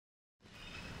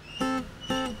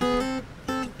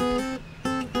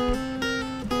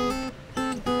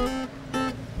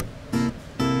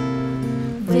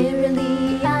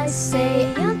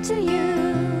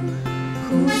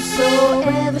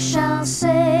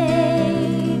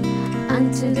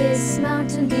unto this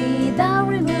mountain be thou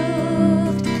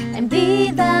removed, and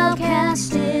be thou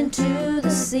cast into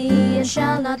the sea, and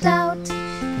shall not doubt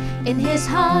in his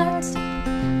heart,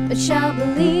 but shall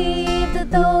believe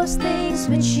that those things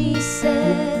which he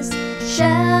says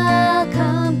shall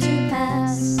come to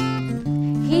pass.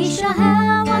 He shall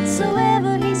have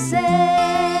whatsoever he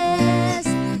says.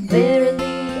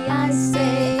 Verily I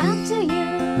say unto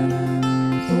you,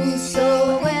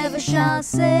 whosoever shall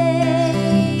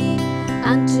say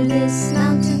unto this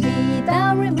mountain be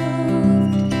thou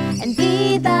removed, and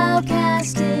be thou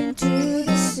cast into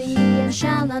the sea, and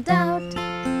shall not doubt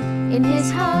in his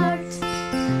heart,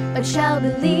 but shall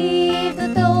believe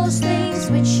that those things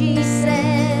which he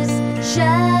says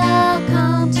shall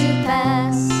come to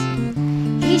pass.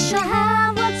 He shall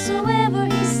have whatsoever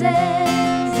he says.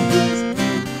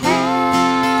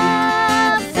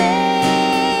 Have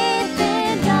faith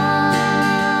in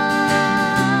God.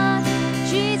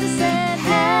 Jesus said,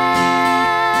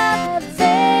 have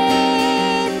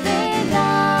faith in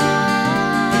God.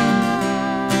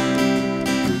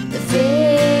 The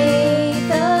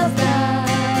faith of God.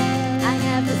 I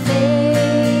have the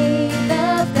faith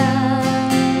of God.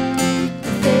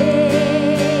 The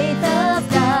faith of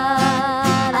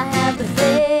God. I have the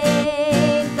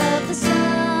faith of the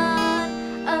Son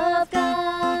of God.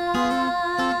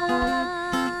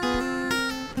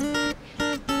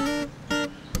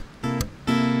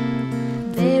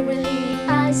 Verily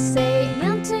I say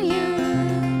unto you,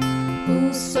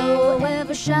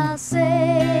 whosoever shall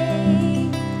say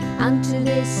unto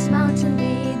this mountain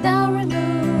be thou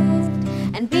removed,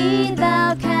 and be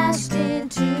thou cast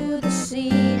into the sea,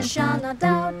 and shall not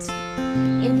doubt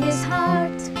in his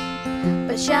heart,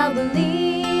 but shall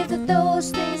believe that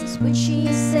those things which he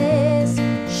says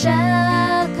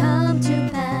shall come to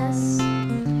pass.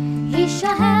 He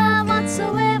shall have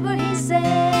whatsoever he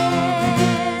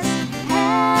says.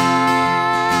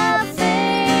 Have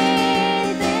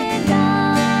faith in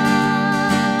God.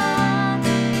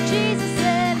 Jesus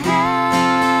said,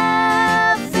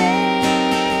 have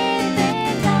faith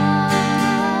in God.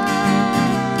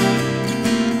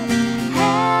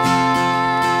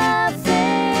 Have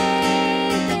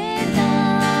faith in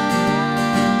God.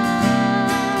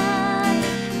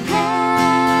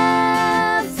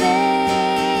 Have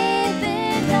faith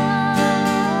in God.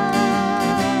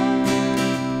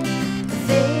 The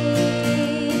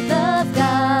faith of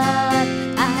God.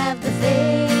 I have the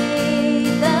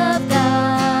faith of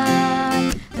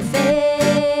God. The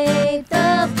faith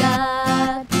of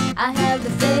God. I have the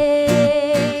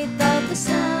faith of the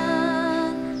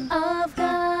Son of God.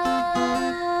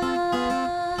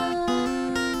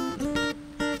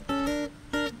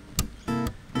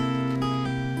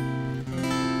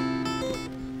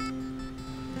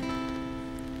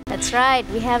 That's right,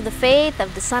 we have the faith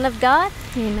of the Son of God.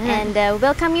 Amen. And we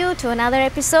welcome you to another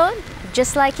episode of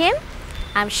Just Like Him.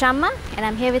 I'm Shamma, and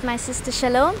I'm here with my sister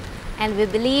Shalom. And we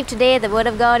believe today the Word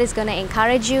of God is going to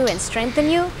encourage you and strengthen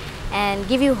you and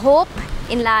give you hope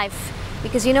in life.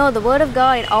 Because you know, the Word of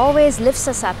God, it always lifts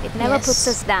us up. It never Yes. puts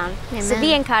us down. So Amen.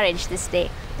 be encouraged this day.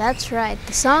 That's right.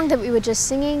 The song that we were just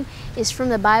singing is from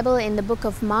the Bible in the book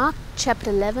of Mark,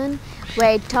 chapter 11,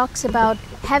 where it talks about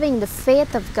having the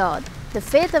faith of God. The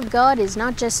faith of God is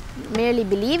not just merely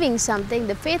believing something.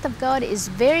 The faith of God is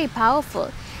very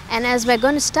powerful. And as we're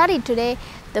going to study today,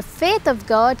 the faith of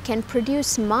God can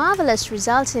produce marvelous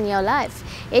results in your life.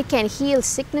 It can heal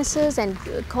sicknesses and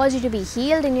cause you to be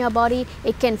healed in your body.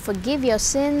 It can forgive your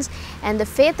sins. And the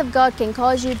faith of God can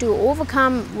cause you to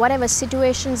overcome whatever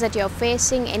situations that you're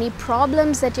facing, any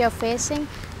problems that you're facing.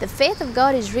 The faith of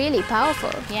God is really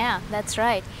powerful. Yeah, that's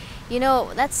right. You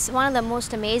know, that's one of the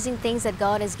most amazing things that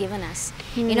God has given us.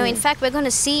 You know, in fact, we're going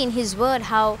to see in His Word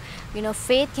how, you know,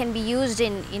 faith can be used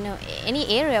in, you know, any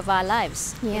area of our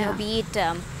lives. You know, be it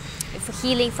for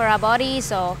healing for our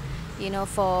bodies or, you know,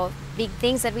 for big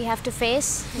things that we have to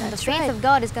face. You know, the faith of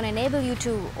God is going to enable you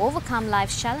to overcome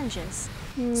life's challenges.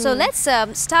 So let's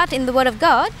start in the Word of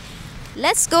God.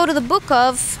 Let's go to the book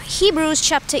of Hebrews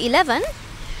chapter 11.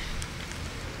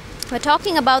 We're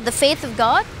talking about the faith of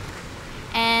God.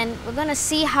 And we're going to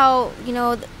see how, you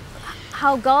know,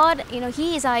 how God, you know,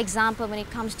 He is our example when it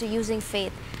comes to using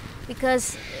faith.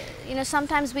 Because, you know,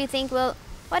 sometimes we think, well,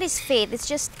 what is faith? It's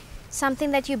just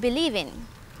something that you believe in.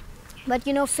 But,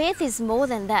 you know, faith is more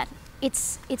than that.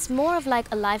 It's more of like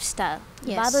a lifestyle.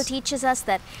 The Bible teaches us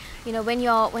that, you know, when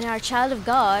you're a child of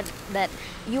God, that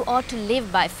you ought to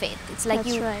live by faith. It's like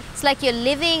it's like you're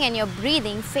living and you're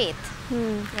breathing faith,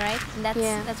 right? And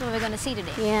that's what we're going to see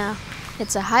today. Yeah,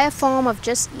 it's a higher form of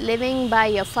just living by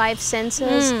your five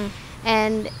senses.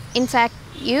 And in fact,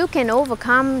 you can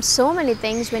overcome so many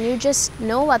things when you just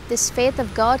know what this faith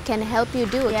of God can help you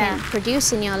do, can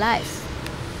produce in your life.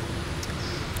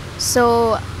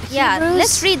 So,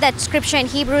 let's read that scripture in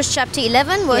Hebrews chapter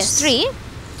 11, verse 3.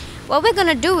 What we're going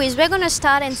to do is we're going to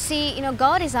start and see,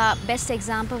 God is our best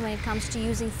example when it comes to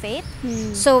using faith.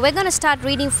 So we're going to start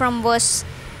reading from verse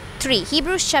 3.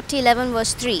 Hebrews chapter 11,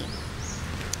 verse 3.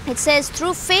 It says,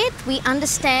 through faith we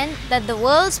understand that the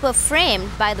worlds were framed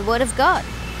by the word of God,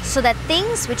 so that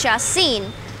things which are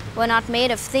seen were not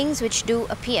made of things which do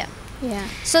appear.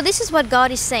 So this is what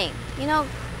God is saying.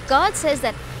 God says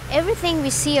that everything we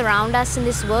see around us in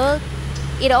this world,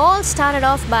 it all started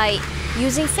off by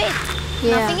using faith.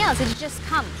 Nothing else. It just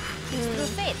come. It's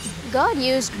through faith. God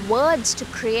used words to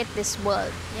create this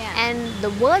world. And the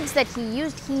words that he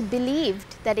used, he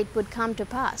believed that it would come to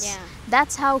pass.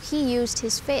 That's how he used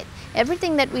his faith.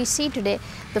 Everything that we see today,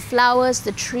 the flowers,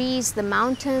 the trees, the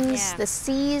mountains, the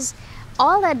seas,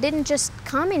 all that didn't just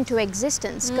come into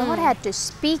existence. God had to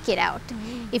speak it out.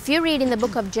 If you read in the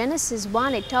book of Genesis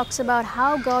 1, it talks about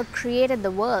how God created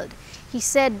the world. He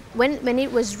said when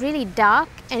it was really dark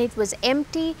and it was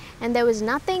empty and there was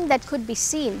nothing that could be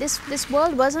seen. This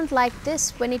world wasn't like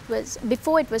this when it was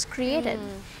before it was created.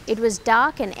 It was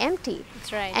dark and empty.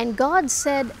 That's right. And God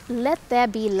said, let there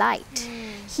be light.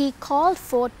 He called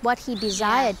forth what he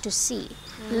desired to see.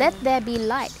 Let there be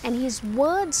light. And his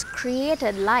words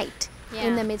created light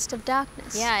in the midst of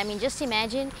darkness. I mean, just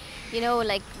imagine,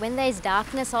 like when there is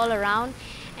darkness all around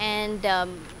and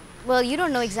well, you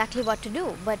don't know exactly what to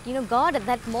do, but God at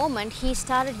that moment, he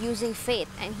started using faith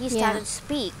and he started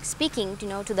speaking,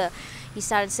 he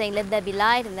started saying, let there be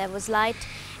light, and there was light,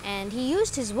 and he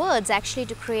used his words actually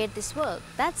to create this world.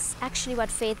 That's actually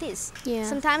what faith is.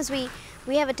 Sometimes we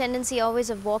have a tendency always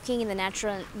of walking in the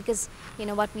natural because,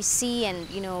 what we see and,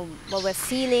 what we're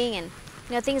feeling and,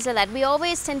 things like that. We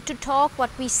always tend to talk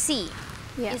what we see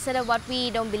instead of what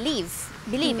we don't believe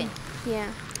in.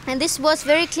 And this verse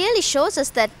very clearly shows us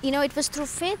that, it was through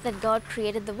faith that God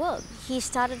created the world. He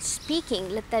started speaking,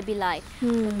 let there be light,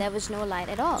 and there was no light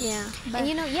at all.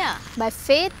 And by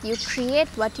faith, you create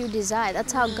what you desire.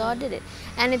 That's how God did it.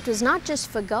 And it was not just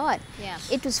for God.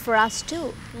 It was for us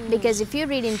too. Because if you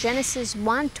read in Genesis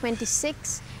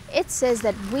 1:26, it says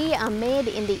that we are made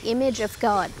in the image of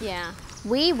God.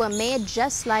 We were made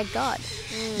just like God.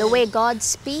 The way God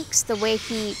speaks, the way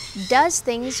he does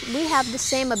things, we have the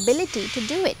same ability to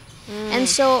do it. And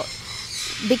so,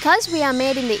 because we are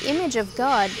made in the image of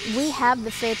God, we have the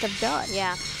faith of God.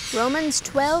 Romans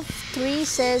 12:3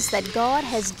 says that God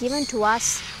has given to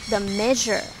us the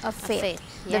measure of faith.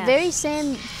 The very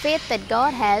same faith that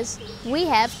God has, we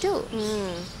have too.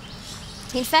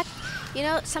 In fact,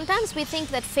 sometimes we think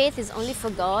that faith is only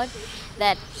for God,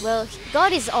 that, well,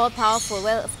 God is all-powerful.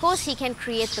 Well, of course he can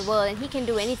create the world and he can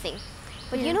do anything.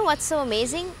 But you know what's so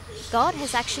amazing? God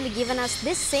has actually given us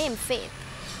this same faith.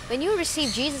 When you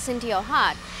receive Jesus into your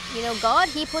heart, God,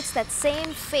 he puts that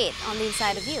same faith on the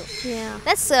inside of you.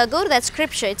 Let's go to that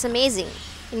scripture. It's amazing.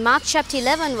 In Mark chapter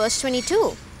 11, verse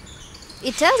 22,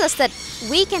 it tells us that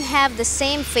we can have the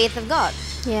same faith of God.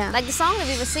 Like the song that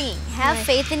we were singing, have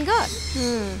faith in God.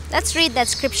 Let's read that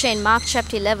scripture in Mark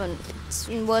chapter 11,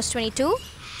 in verse 22.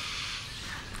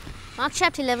 Mark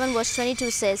chapter 11, verse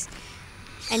 22 says,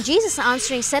 and Jesus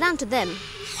answering said unto them,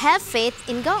 have faith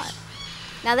in God.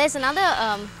 Now there's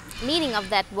another meaning of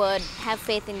that word, have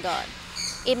faith in God.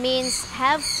 It means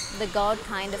have the God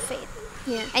kind of faith.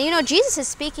 And Jesus is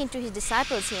speaking to his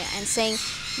disciples here and saying,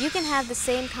 you can have the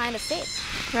same kind of faith.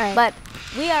 But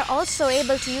we are also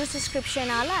able to use the scripture in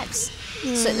our lives.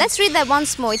 So let's read that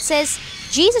once more. It says,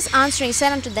 Jesus answering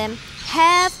said unto them,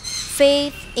 have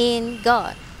faith in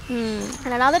God.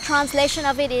 And another translation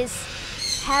of it is,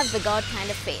 have the God kind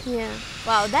of faith.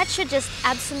 Wow, that should just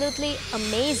absolutely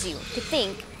amaze you to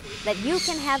think that you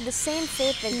can have the same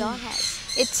faith that God has.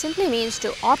 It simply means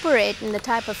to operate in the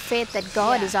type of faith that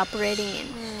God is operating in.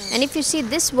 And if you see,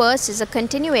 this verse is a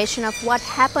continuation of what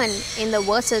happened in the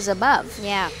verses above.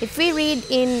 If we read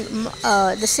in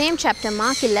the same chapter,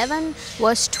 Mark 11,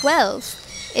 verse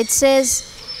 12, it says,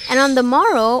 and on the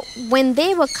morrow, when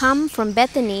they were come from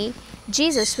Bethany,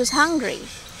 Jesus was hungry.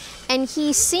 And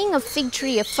he, seeing a fig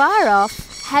tree afar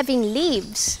off, having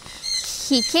leaves,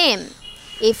 he came,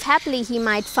 if haply he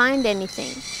might find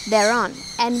anything thereon.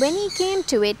 And when he came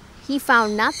to it, he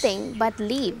found nothing but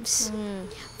leaves,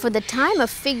 for the time of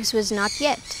figs was not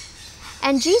yet.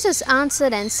 And Jesus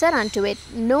answered and said unto it,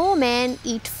 no man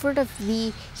eat fruit of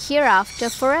thee hereafter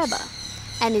forever.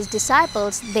 And his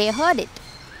disciples, they heard it.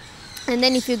 And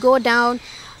then if you go down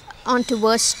onto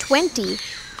verse 20,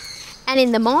 and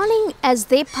in the morning as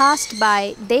they passed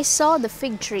by, they saw the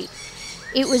fig tree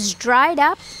it was dried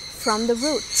up from the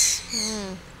roots.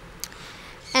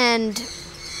 And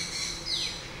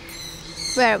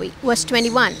where are we? Verse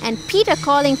 21. And Peter,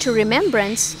 calling to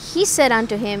remembrance, he said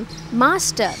unto him,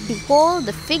 Master, behold,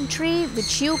 the fig tree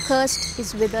which you cursed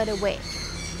is withered away.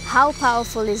 How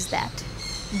powerful is that?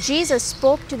 Jesus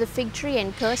spoke to the fig tree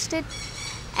and cursed it,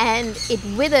 and it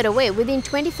withered away. Within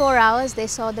 24 hours, they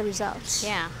saw the results.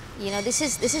 Yeah, you know, this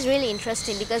is really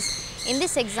interesting, because in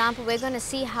this example, we're going to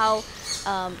see how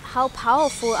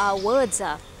powerful our words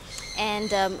are,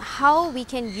 and how we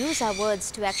can use our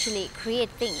words to actually create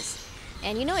things.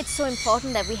 And you know, it's so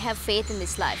important that we have faith in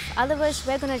this life. Otherwise,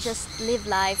 we're going to just live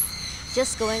life,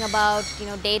 just going about, you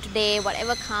know, day to day,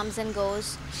 whatever comes and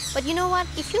goes. But you know what?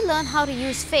 If you learn how to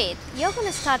use faith, you're going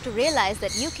to start to realize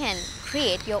that you can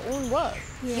create your own world.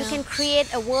 Yeah. You can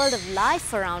create a world of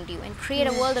life around you and create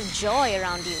a world of joy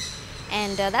around you.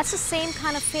 And that's the same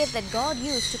kind of faith that God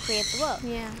used to create the world.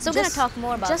 Yeah. So we're going to talk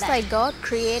more about that. Just like God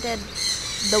created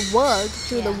the world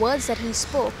through the words that He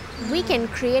spoke, we can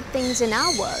create things in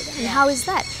our world. And how is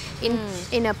that?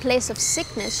 In a place of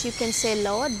sickness, you can say,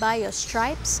 Lord, by your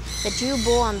stripes that you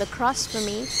bore on the cross for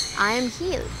me, I am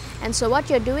healed. And so what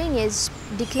you're doing is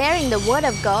declaring the word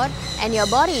of God, and your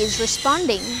body is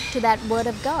responding to that word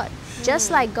of God. Just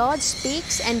like God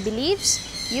speaks and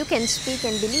believes, you can speak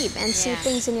and believe and see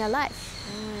things in your life.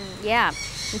 Yeah.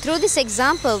 And through this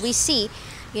example, we see,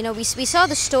 you know, we saw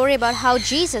the story about how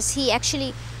Jesus, he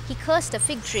cursed a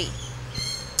fig tree.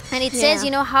 And it says,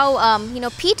 you know, how, you know,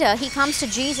 Peter, he comes to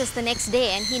Jesus the next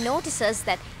day and he notices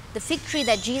that the fig tree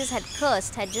that Jesus had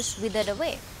cursed had just withered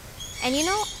away. And you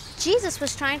know, Jesus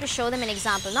was trying to show them an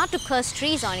example, not to curse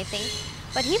trees or anything,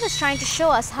 but he was trying to show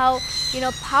us how, you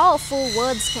know, powerful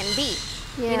words can be.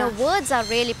 You know, words are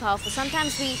really powerful.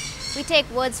 Sometimes we take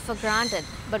words for granted,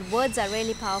 but words are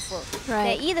really powerful.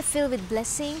 Right. They're either filled with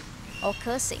blessing or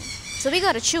cursing. So we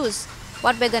got to choose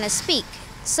what we're going to speak.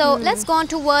 So let's go on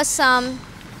to verse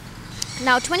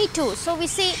now 22. So we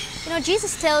see, you know,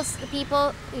 Jesus tells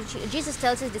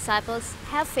his disciples,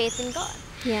 have faith in God.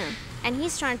 Yeah. And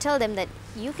he's trying to tell them that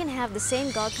you can have the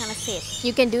same God kind of faith.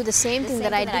 You can do the same thing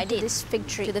that I did to this fig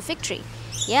tree. To the fig tree.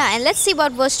 Yeah, and let's see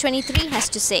what verse 23 has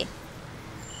to say.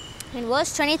 In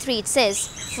verse 23 it says,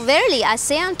 For verily I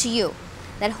say unto you,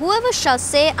 that whoever shall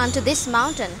say unto this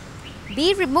mountain,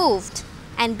 Be removed,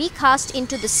 and be cast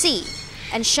into the sea,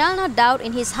 and shall not doubt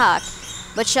in his heart,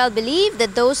 but shall believe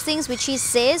that those things which he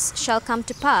says shall come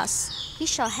to pass, he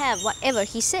shall have whatever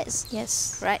he says.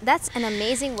 Yes. Right? That's an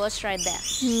amazing verse right there.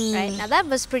 Right? Now that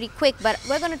was pretty quick, but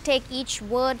we're going to take each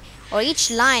word or each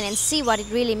line and see what it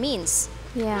really means.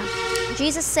 Yeah.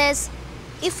 Jesus says,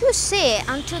 if you say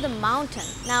unto the mountain.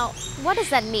 Now, what does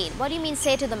that mean? What do you mean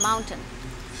say to the mountain?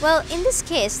 Well, in this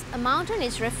case, a mountain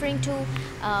is referring to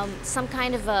some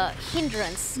kind of a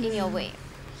hindrance in your way.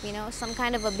 You know, some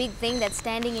kind of a big thing that's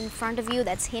standing in front of you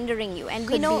that's hindering you. And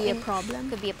we know could be a problem.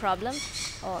 Could be a problem.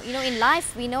 Or, you know, in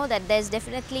life, we know that there's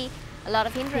definitely a lot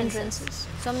of hindrances.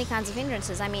 So many kinds of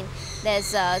hindrances. I mean,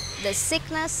 there's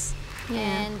sickness,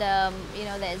 and, you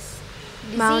know, there's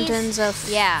disease. Mountains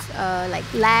of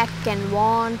like lack and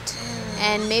want,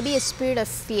 and maybe a spirit of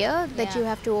fear that you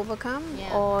have to overcome,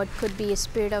 or it could be a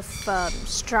spirit of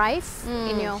strife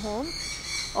in your home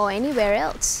or anywhere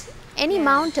else. Any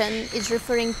mountain is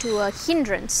referring to a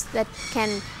hindrance that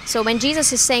can, so when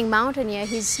Jesus is saying mountain here,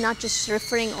 he's not just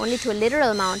referring only to a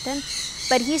literal mountain,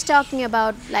 but he's talking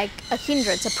about like a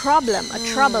hindrance, a problem, a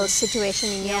trouble situation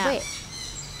in your way.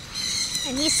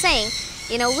 And he's saying,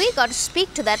 you know, we got to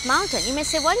speak to that mountain. You may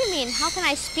say, what do you mean? How can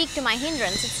I speak to my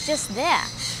hindrance? It's just there.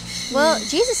 Well,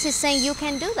 Jesus is saying you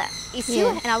can do that. If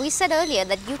you, now we said earlier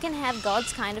that you can have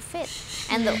God's kind of faith.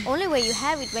 And the only way you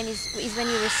have it is when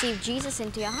you receive Jesus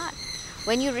into your heart.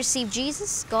 When you receive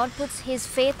Jesus, God puts His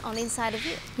faith on the inside of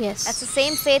you. Yes. That's the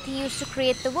same faith He used to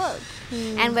create the world.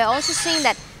 And we're also seeing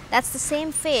that that's the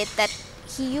same faith that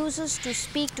He uses to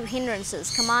speak to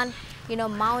hindrances, command, you know,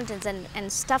 mountains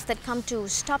and stuff that come to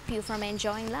stop you from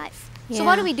enjoying life. So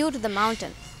what do we do to the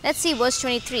mountain? Let's see verse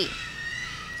 23.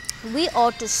 We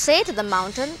ought to say to the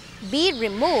mountain, Be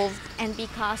removed and be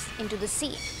cast into the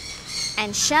sea,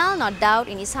 and shall not doubt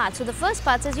in his heart. So the first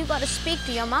part says you got to speak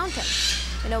to your mountain.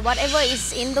 You know, whatever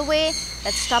is in the way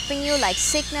that's stopping you, like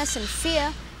sickness and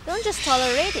fear, don't just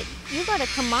tolerate it. You got to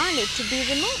command it to be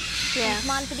removed. And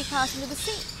command it to be cast into the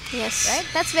sea. Yes. Right?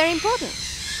 That's very important.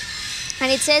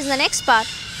 And it says in the next part,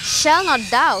 shall not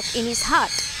doubt in his heart.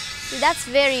 See, that's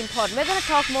very important. We're going to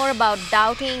talk more about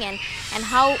doubting and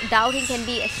how doubting can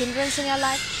be a hindrance in your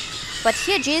life. But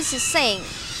here Jesus is saying,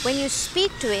 when you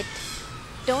speak to it,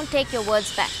 don't take your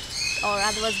words back. Or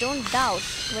otherwise, don't doubt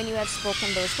when you have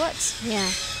spoken those words. Yeah.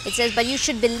 It says, but you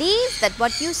should believe that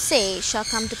what you say shall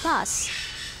come to pass.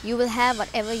 You will have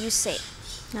whatever you say.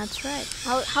 That's right.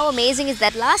 How amazing is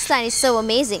that? Last line is so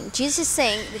amazing. Jesus is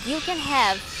saying that you can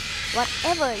have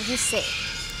whatever you say.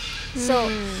 So,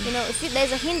 you know, if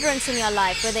there's a hindrance in your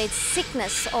life, whether it's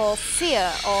sickness or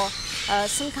fear or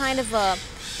some kind of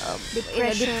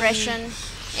depression,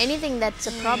 anything that's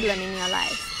a problem in your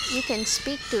life, you can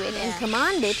speak to it and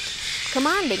command it.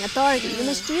 Commanding authority. You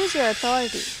must use your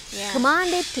authority. Yeah. Command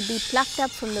it to be plucked up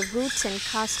from the roots and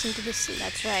cast into the sea.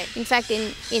 That's right. In fact,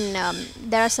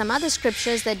 there are some other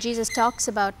scriptures that Jesus talks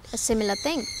about a similar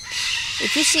thing.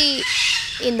 If you see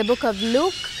in the book of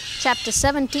Luke, chapter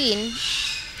 17,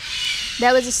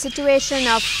 there was a situation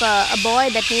of a boy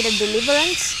that needed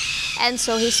deliverance, and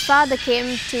so his father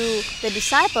came to the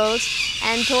disciples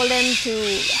and told them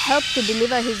to help to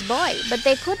deliver his boy, but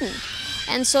they couldn't.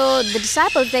 And so the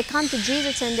disciples, they come to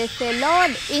Jesus and they say,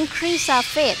 Lord, increase our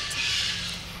faith.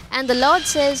 And the Lord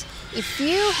says, if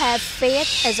you have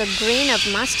faith as a grain of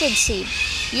mustard seed,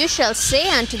 you shall say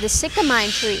unto the sycamore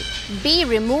tree, be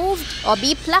removed or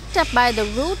be plucked up by the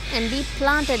root and be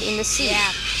planted in the sea.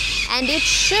 Yeah. And it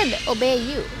should obey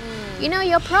you. You know,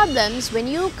 your problems, when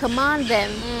you command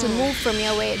them to move from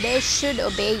your way, they should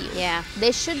obey you. Yeah.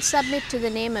 They should submit to the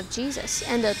name of Jesus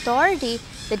and the authority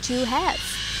that you have.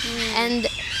 And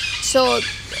so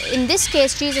in this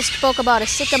case, Jesus spoke about a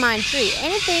sycamore tree.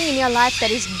 Anything in your life that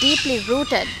is deeply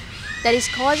rooted, that is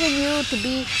causing you to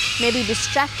be maybe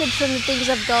distracted from the things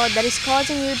of God, that is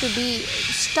causing you to be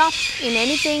stopped in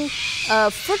anything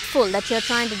fruitful that you're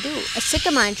trying to do. A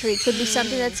sycamore tree could be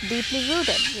something that's deeply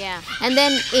rooted. Yeah. And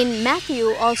then in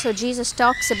Matthew also, Jesus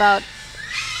talks about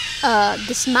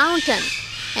this mountain,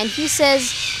 and he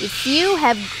says, if you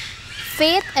have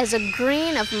faith as a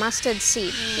grain of mustard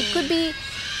seed, it could be,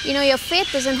 you know, your faith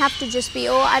doesn't have to just be,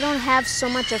 oh, I don't have so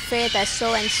much of faith as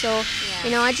so and so, you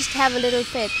know, I just have a little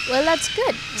faith. Well, that's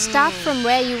good. Start from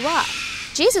where you are.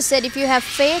 Jesus said, if you have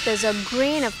faith as a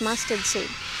grain of mustard seed,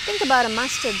 think about a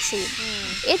mustard seed.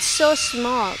 It's so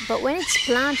small, but when it's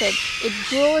planted, it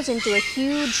grows into a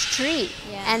huge tree,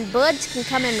 and birds can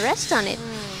come and rest on it.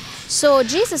 So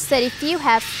Jesus said, if you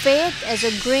have faith as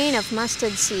a grain of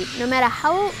mustard seed, no matter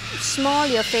how small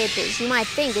your faith is, you might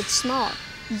think it's small,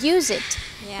 use it.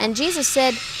 And Jesus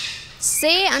said,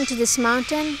 say unto this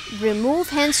mountain, remove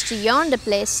hence to yonder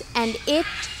place, and it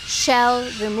shall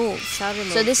remove.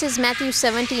 So this is Matthew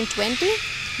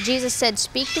 17:20. Jesus said,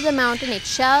 speak to the mountain, it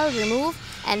shall remove,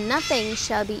 and nothing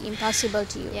shall be impossible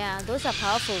to you. Yeah, those are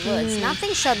powerful words.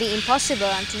 Nothing shall be impossible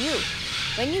unto you.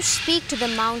 When you speak to the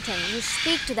mountain, you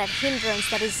speak to that hindrance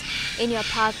that is in your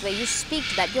pathway, you speak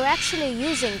to that, you're actually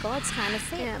using God's kind of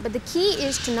faith. Yeah, but the key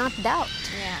is to not doubt.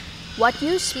 Yeah. What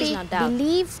you speak,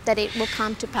 believe that it will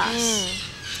come to pass.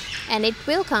 And it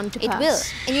will come to pass. It will.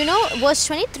 And you know, verse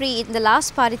 23, in the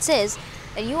last part, it says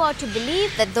that you are to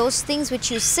believe that those things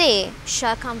which you say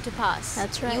shall come to pass.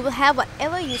 That's right. You will have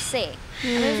whatever you say. I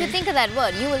mean, if you think of that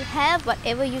word, you will have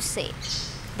whatever you say.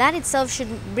 That itself should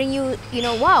bring you, you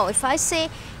know, wow, if I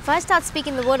start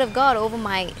speaking the word of God over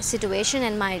my situation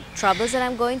and my troubles that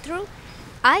I'm going through,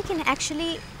 I can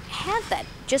actually have that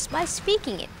just by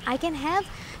speaking it. I can have,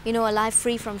 you know, a life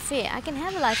free from fear. I can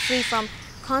have a life free from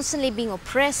constantly being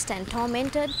oppressed and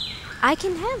tormented. I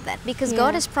can have that because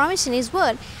God has promised in His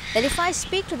word that if I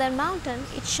speak to that mountain,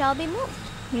 it shall be moved.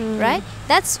 Right?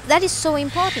 That is so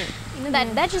important. You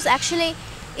know, that just actually,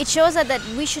 it shows us that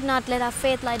we should not let our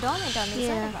faith lie dormant on the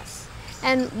inside of us.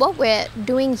 And what we're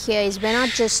doing here is we're not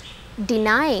just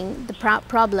denying the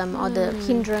problem or the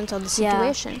hindrance or the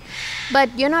situation, but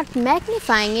you're not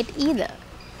magnifying it either.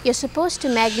 You're supposed to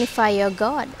magnify your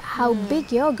God, how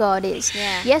big your God is.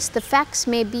 Yes, the facts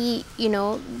may be, you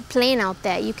know, plain out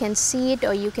there. You can see it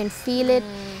or you can feel it,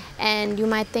 and you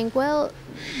might think, well,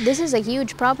 this is a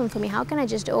huge problem for me. How can I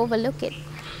just overlook it?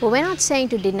 Well, we're not saying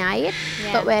to deny it,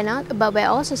 but we're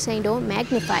also saying don't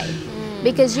magnify it.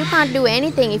 Because you can't do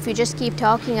anything if you just keep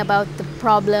talking about the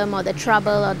problem or the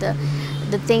trouble or the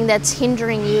thing that's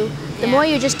hindering you. The more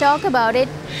you just talk about it,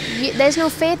 there's no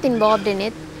faith involved in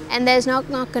it, and there's not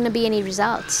going to be any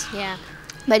results.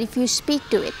 But if you speak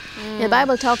to it, the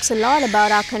Bible talks a lot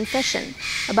about our confession,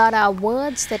 about our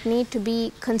words that need to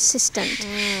be consistent.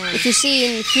 If you see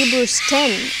in Hebrews 10,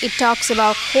 it talks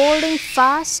about holding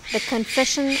fast the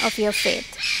confession of your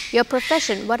faith. Your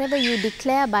profession, whatever you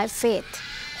declare by faith,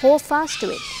 hold fast to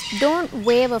it. Don't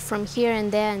waver from here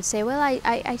and there and say, well,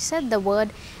 I said the word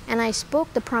and I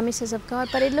spoke the promises of God,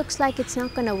 but it looks like it's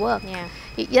not going to work.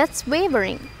 That's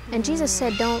wavering. And Jesus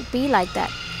said, don't be like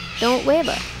that. Don't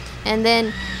waver. And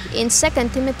then in 2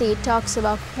 Timothy, it talks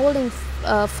about holding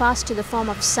fast to the form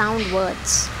of sound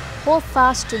words. hold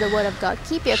fast to the word of God.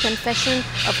 Keep your confession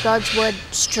of God's word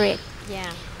straight.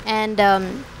 Yeah. And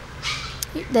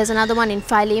there's another one in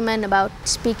Philemon about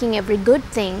speaking every good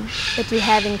thing that you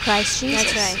have in Christ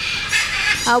Jesus. That's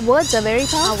right. Our words are very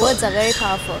powerful. Our words are very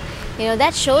powerful. You know,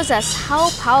 that shows us how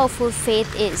powerful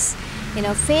faith is. You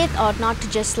know, faith ought not to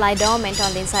just lie dormant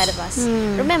on the inside of us.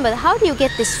 Remember, how do you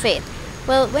get this faith?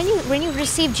 Well, when you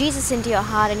receive Jesus into your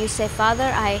heart and you say,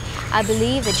 Father, I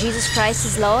believe that Jesus Christ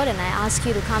is Lord, and I ask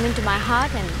you to come into my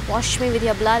heart and wash me with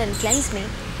your blood and cleanse me,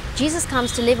 Jesus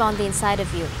comes to live on the inside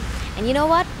of you. And you know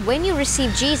what? When you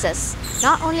receive Jesus,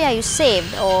 not only are you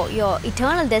saved or your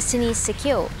eternal destiny is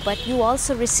secure, but you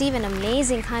also receive an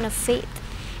amazing kind of faith.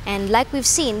 And like we've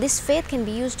seen, this faith can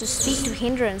be used to speak to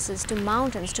hindrances, to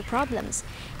mountains, to problems.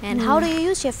 And how do you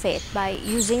use your faith? By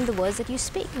using the words that you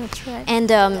speak. That's right.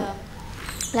 And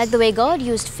like the way God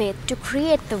used faith to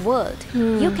create the world,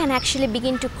 you can actually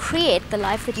begin to create the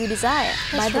life that you desire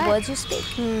by the words you speak.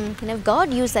 And if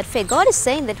God used that faith, God is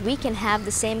saying that we can have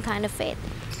the same kind of faith.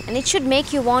 And it should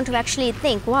make you want to actually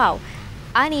think, wow,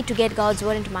 I need to get God's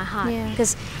word into my heart.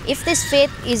 Because if this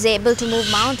faith is able to move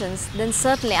mountains, then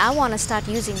certainly I want to start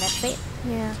using that faith.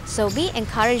 So be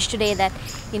encouraged today that,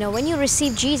 you know, when you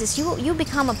receive Jesus, you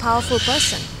become a powerful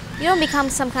person. You don't become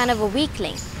some kind of a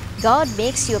weakling. God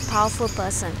makes you a powerful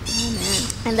person. Amen.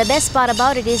 And the best part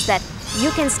about it is that you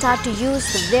can start to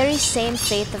use the very same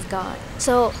faith of God.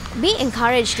 So be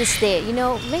encouraged this day. You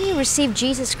know, when you receive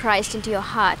Jesus Christ into your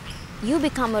heart, you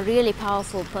become a really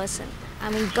powerful person. I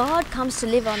mean, God comes to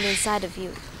live on the inside of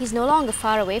you. He's no longer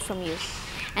far away from you.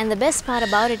 And the best part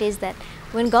about it is that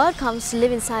when God comes to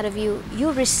live inside of you,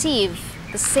 you receive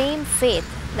the same faith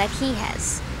that He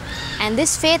has. And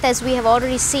this faith, as we have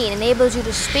already seen, enables you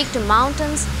to speak to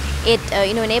mountains. It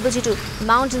enables you to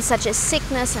mountains such as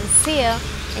sickness and fear,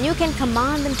 and you can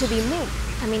command them to be moved.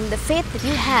 I mean, the faith that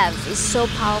you have is so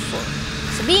powerful.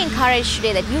 So be encouraged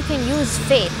today that you can use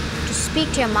faith to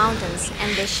speak to your mountains,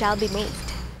 and they shall be moved.